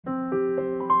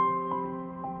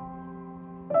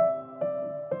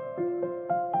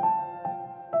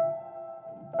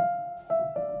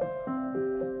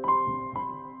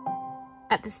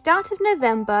At the start of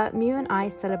November, Mew and I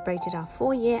celebrated our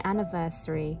 4-year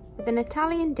anniversary with an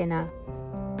Italian dinner.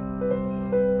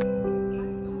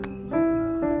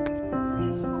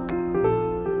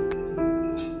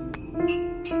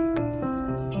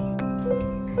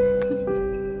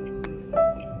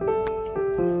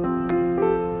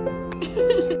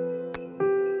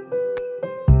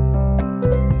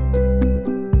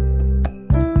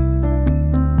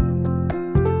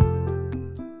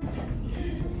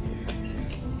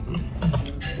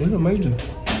 It's amazing.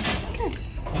 Good.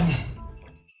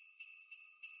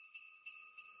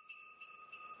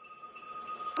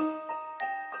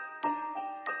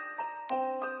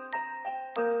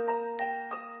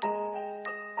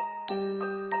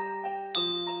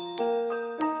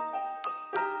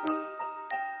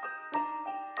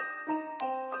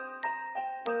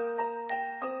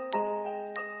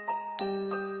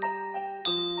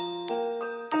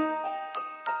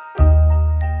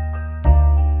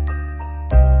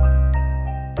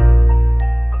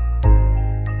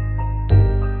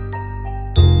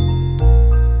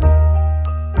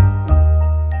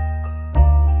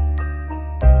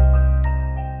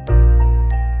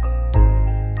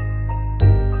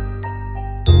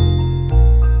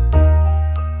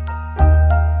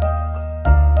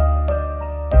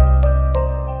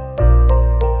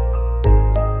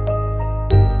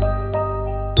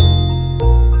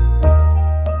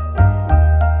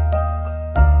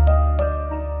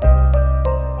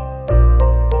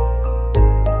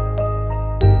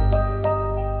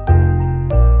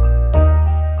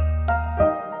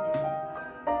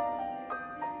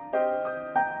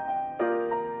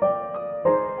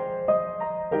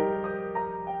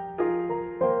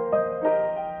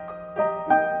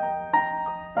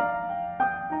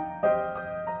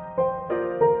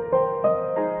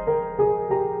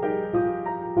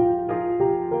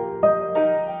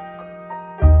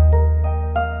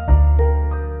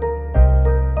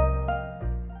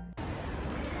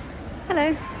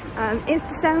 Hello, it's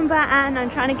December and I'm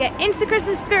trying to get into the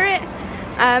Christmas spirit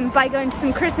by going to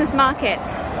some Christmas markets.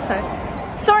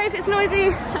 So, sorry if it's noisy,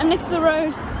 I'm next to the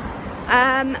road.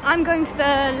 I'm going to the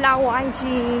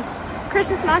Laowaiji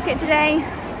Christmas market today.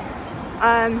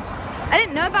 I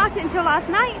didn't know about it until last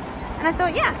night and I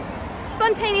thought, yeah,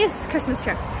 spontaneous Christmas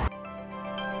trip.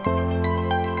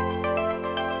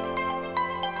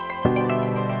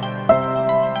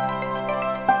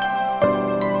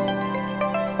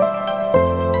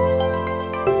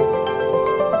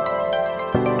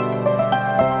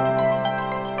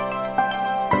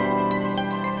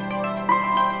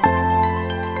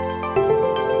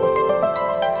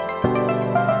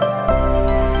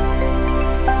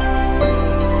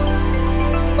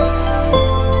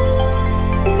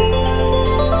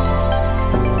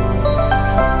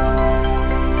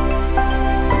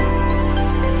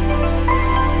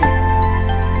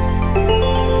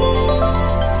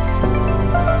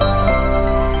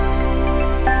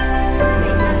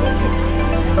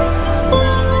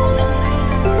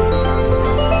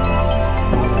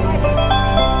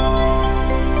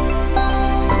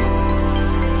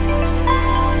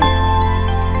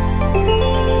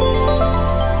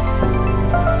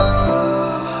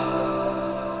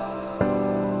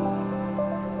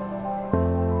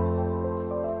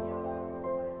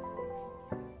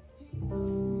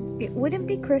 It wouldn't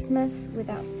be Christmas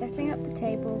without setting up the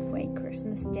table for a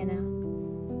Christmas dinner.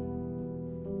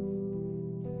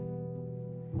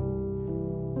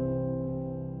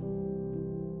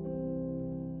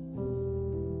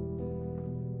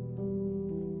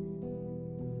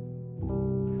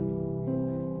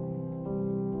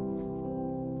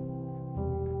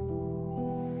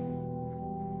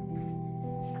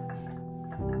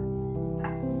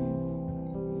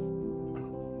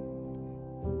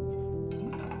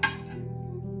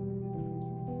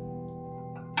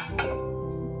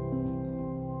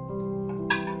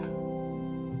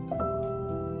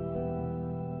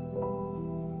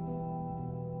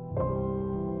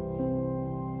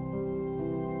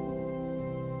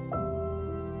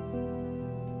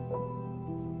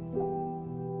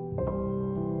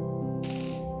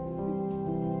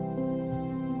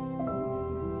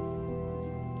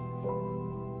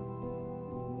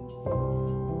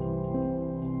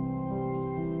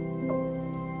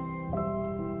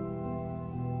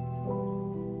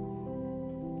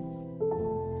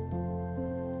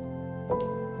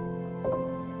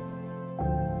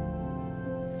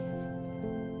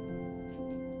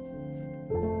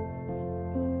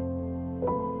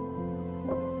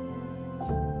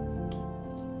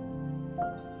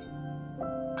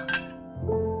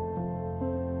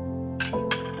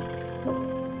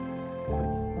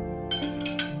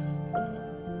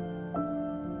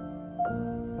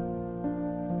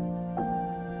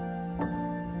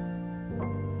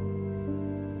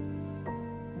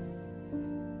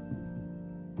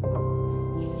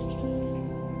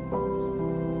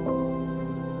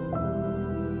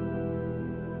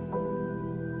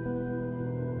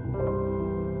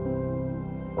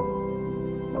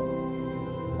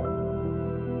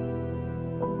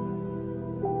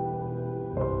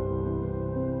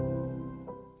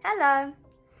 Hello.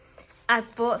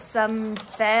 I've bought some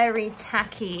very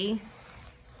tacky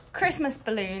Christmas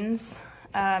balloons,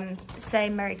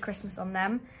 saying Merry Christmas on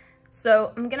them.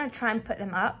 So I'm gonna try and put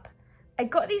them up. I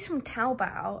got these from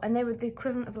Taobao and they were the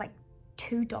equivalent of like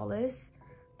 $2.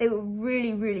 They were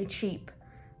really, really cheap.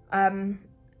 And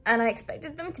I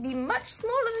expected them to be much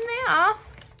smaller than they are.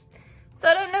 So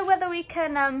I don't know whether we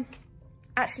can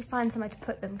actually find somewhere to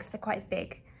put them because they're quite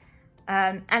big.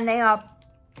 And they are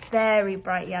very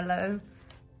bright yellow.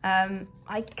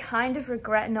 I kind of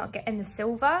regret not getting the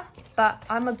silver, but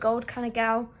I'm a gold kind of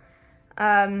gal.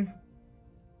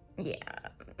 Yeah,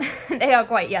 they are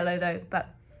quite yellow though,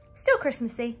 but still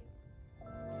Christmassy.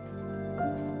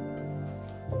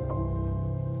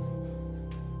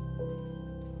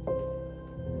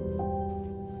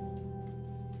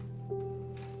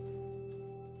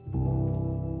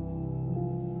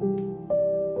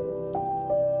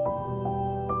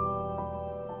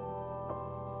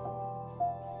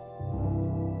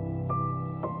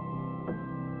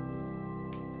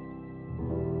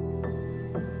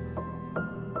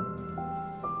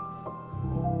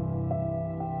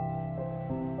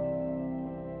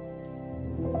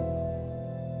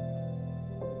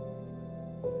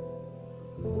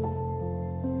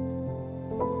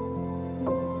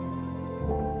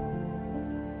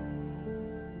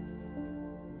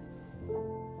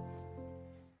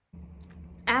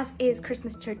 As is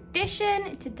Christmas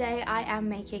tradition, today I am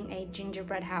making a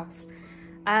gingerbread house.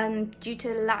 Due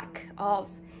to lack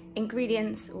of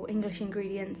ingredients or English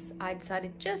ingredients, I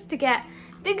decided just to get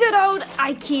the good old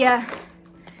IKEA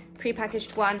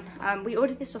prepackaged one. We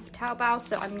ordered this off Taobao,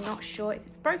 so I'm not sure if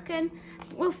it's broken.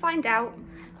 We'll find out.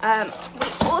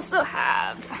 We also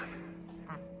have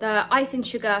the icing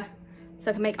sugar, so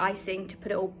I can make icing to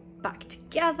put it all back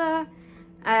together.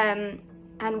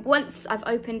 And once I've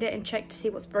opened it and checked to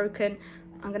see what's broken,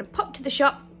 I'm gonna pop to the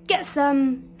shop, get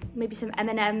maybe some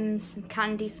M&Ms, some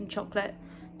candy, some chocolate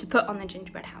to put on the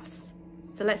gingerbread house.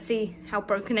 So let's see how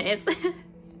broken it is.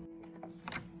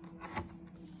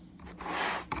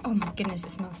 Oh my goodness,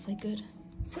 it smells so good.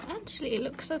 So actually it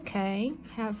looks okay.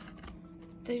 Have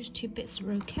those two bits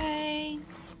are okay.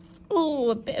 Oh,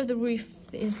 a bit of the roof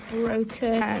is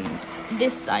broken and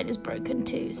this side is broken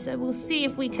too. So we'll see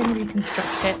if we can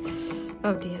reconstruct it.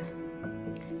 Oh dear.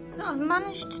 So I've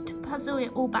managed to puzzle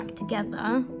it all back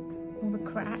together, all the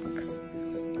cracks.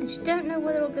 I just don't know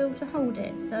whether I'll be able to hold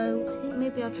it, so I think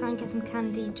maybe I'll try and get some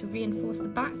candy to reinforce the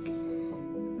back.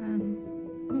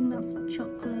 Or melt some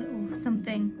chocolate or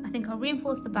something. I think I'll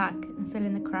reinforce the back and fill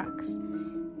in the cracks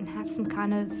and have some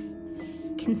kind of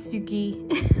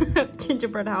kintsugi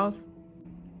gingerbread house.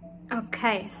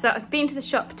 Okay, so I've been to the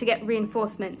shop to get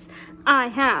reinforcements. I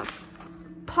have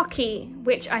Pocky,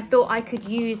 which I thought I could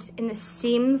use in the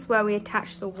seams where we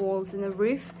attach the walls and the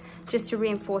roof, just to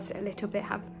reinforce it a little bit,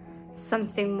 have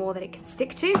something more that it can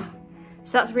stick to.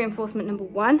 So that's reinforcement number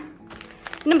one.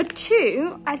 Number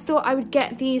two, I thought I would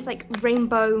get these like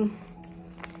rainbow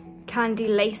candy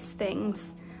lace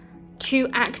things to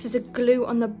act as a glue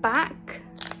on the back,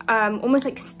 almost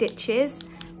like stitches.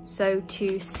 So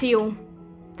to seal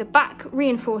the back,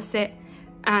 reinforce it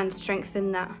and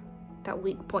strengthen that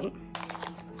weak point.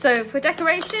 So for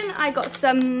decoration, I got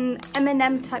some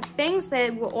M&M type things. They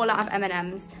were all out of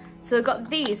M&Ms. So I got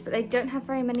these, but they don't have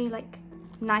very many like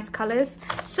nice colors.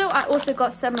 So I also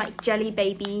got some like jelly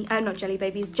bean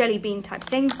type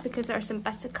things because there are some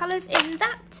better colors in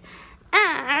that.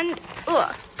 And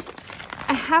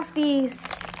I have these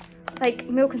like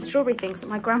milk and strawberry things that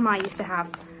my grandma used to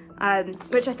have,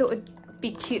 which I thought would be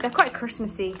cute. They're quite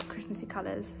Christmassy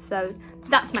colors. So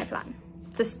that's my plan.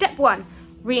 So step one,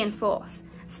 reinforce.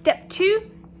 Step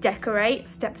two, decorate.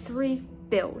 Step three,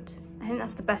 build. I think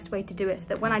that's the best way to do it, so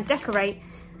that when I decorate,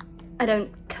 I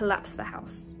don't collapse the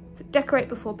house. So decorate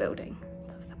before building.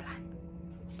 That's the plan.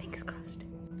 Fingers crossed.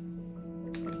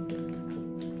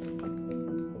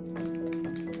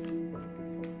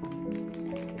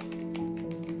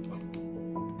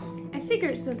 I figure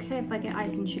it's okay if I get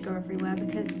ice and sugar everywhere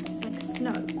because it's like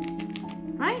snow,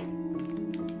 right?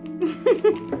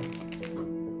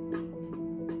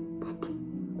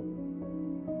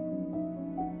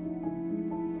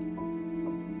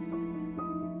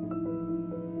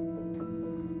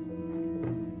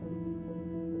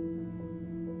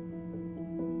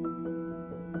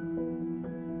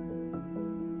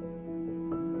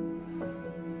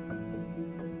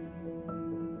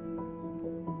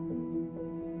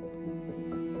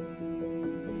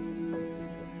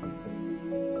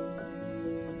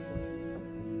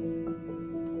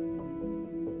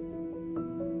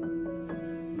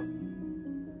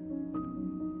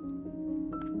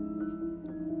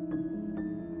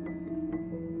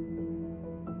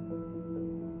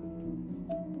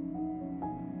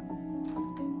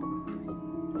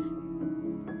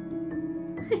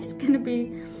 It's gonna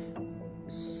be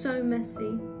so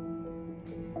messy.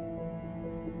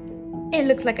 It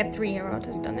looks like a 3-year-old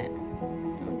has done it.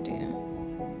 Oh dear.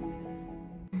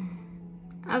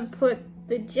 I've put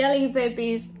the jelly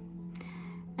babies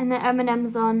and the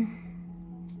M&Ms on,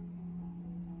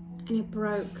 and it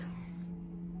broke.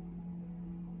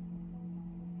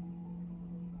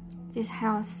 This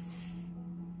house,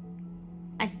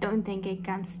 I don't think it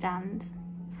can stand.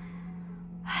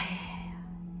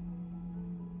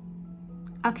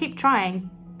 I'll keep trying,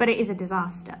 but it is a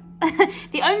disaster.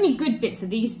 The only good bits are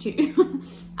these two,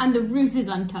 and the roof is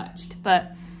untouched,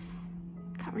 but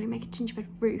can't really make a gingerbread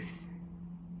roof.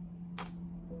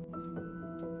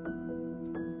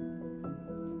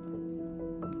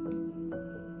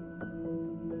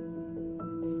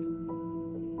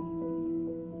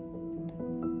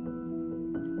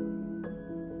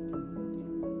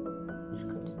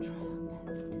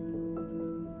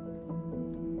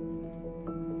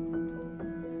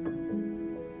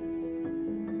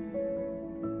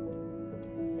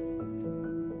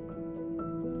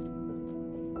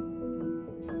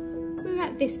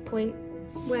 At this point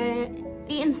where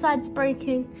the inside's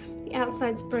breaking, the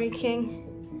outside's breaking.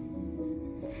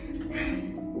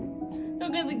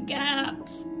 Look at the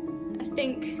gaps. I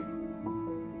think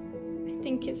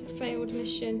it's a failed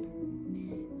mission.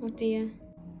 Oh dear.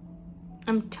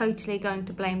 I'm totally going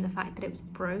to blame the fact that it was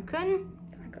broken.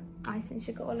 I got ice and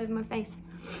sugar all over my face.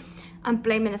 I'm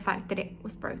blaming the fact that it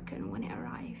was broken when it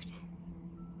arrived,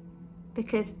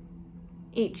 because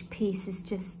each piece is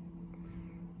just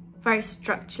very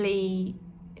structurally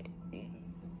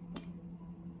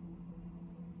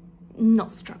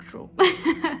not structural.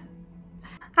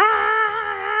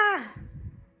 I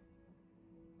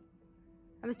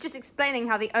was just explaining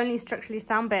how the only structurally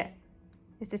sound bit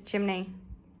is this chimney,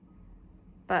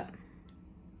 but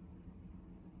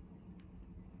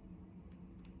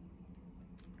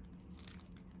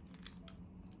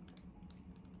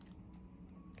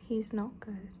he's not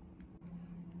good.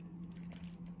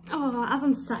 Oh, as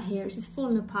I'm sat here, it's just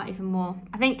falling apart even more.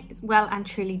 I think it's well and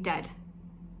truly dead.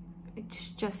 It's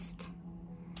just...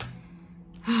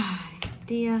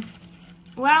 dear.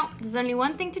 Well, there's only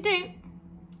one thing to do.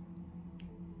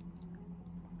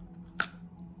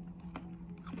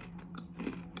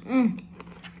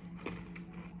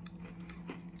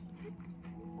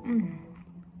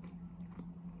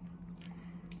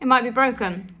 It might be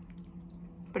broken,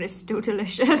 but it's still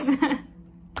delicious.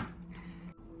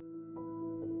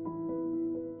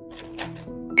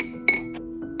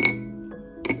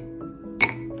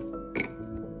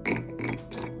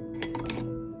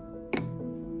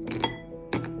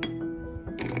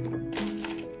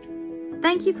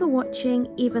 Thank you for watching,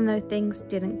 even though things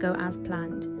didn't go as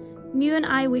planned. Mew and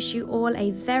I wish you all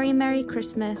a very Merry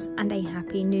Christmas and a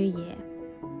Happy New Year.